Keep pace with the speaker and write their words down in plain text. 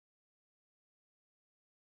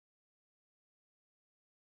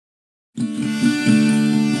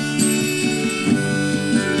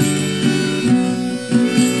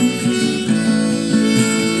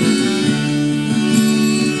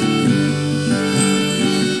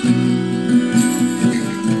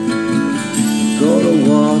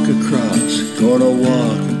gonna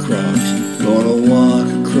walk across, gonna walk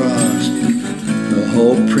across the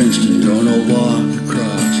whole Princeton, gonna walk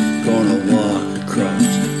across, gonna walk across,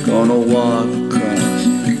 gonna walk across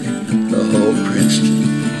the whole Princeton.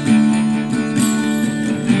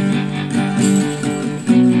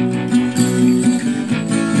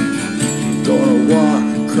 Gonna walk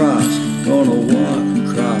across, gonna walk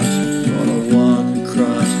across, gonna walk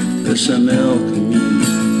across the Similkameen.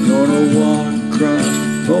 Gonna walk across,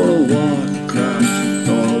 gonna walk across,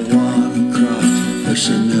 gonna walk across the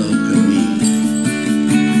Similkameen.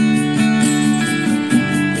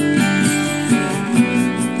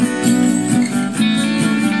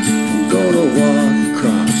 Gonna walk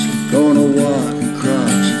across, gonna walk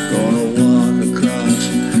across, gonna walk across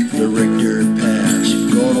the Richter Pass.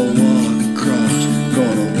 Gonna walk across,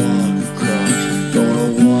 gonna walk across, gonna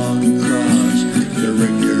walk across the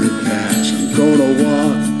Richter Pass. I'm gonna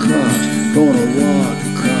walk across, gonna walk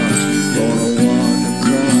across, gonna walk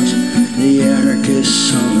across the Anarchist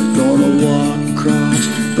Summit. Gonna walk across,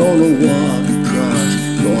 gonna walk across,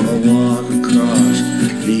 gonna walk across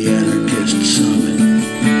the Anarchist Summit.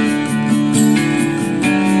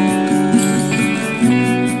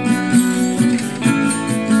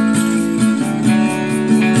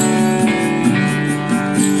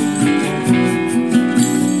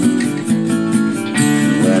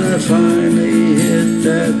 Finally hit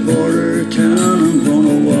that border town, I'm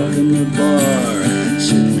gonna walk in the bar and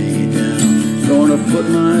sit me down. Gonna put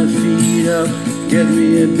my feet up, get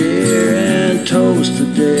me a beer and toast the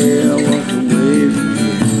day I walk